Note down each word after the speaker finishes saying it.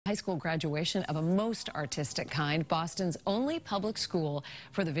High school graduation of a most artistic kind. Boston's only public school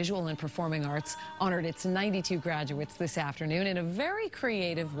for the visual and performing arts honored its 92 graduates this afternoon in a very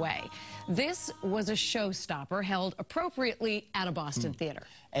creative way. This was a showstopper held appropriately at a Boston theater.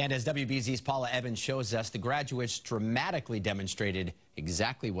 And as WBZ's Paula Ebben shows us, the graduates dramatically demonstrated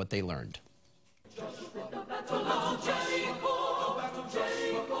exactly what they learned.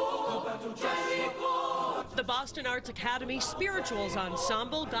 The Boston Arts Academy Spirituals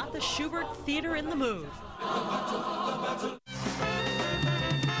Ensemble got the Schubert Theater in the mood.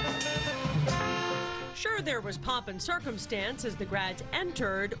 Sure, there was pomp and circumstance as the grads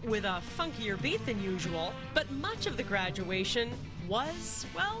entered with a funkier beat than usual, but much of the graduation was,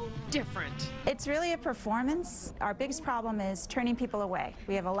 well, different. It's really a performance. Our biggest problem is turning people away.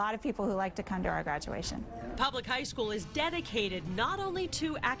 We have a lot of people who like to come to our graduation. Public high school is dedicated not only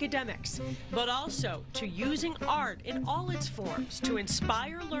to academics, but also to using art in all its forms to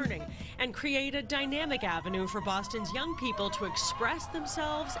inspire learning and create a dynamic avenue for Boston's young people to express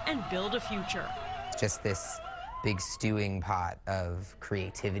themselves and build a future. Just this big stewing pot of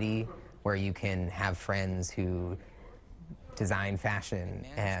creativity where you can have friends who design fashion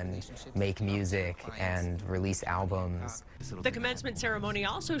and make music and release albums. The commencement ceremony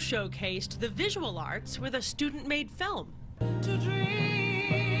also showcased the visual arts with a student-made film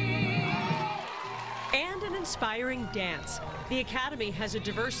and an inspiring dance. The Academy has a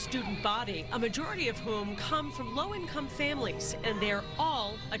diverse student body, a majority of whom come from low-income families, and they're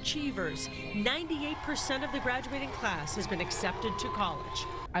all achievers. 98% of the graduating class has been accepted to college.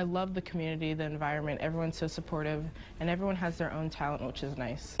 I love the community, the environment. Everyone's so supportive, and everyone has their own talent, which is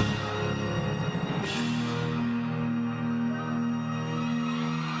nice.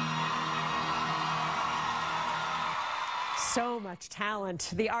 So much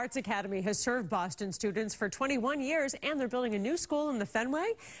talent. The Arts Academy has served Boston students for 21 years, and they're building a new school in the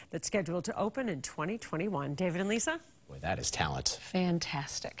Fenway that's scheduled to open in 2021. David and Lisa? Boy, that is talent.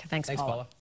 Fantastic. Thanks, Paula.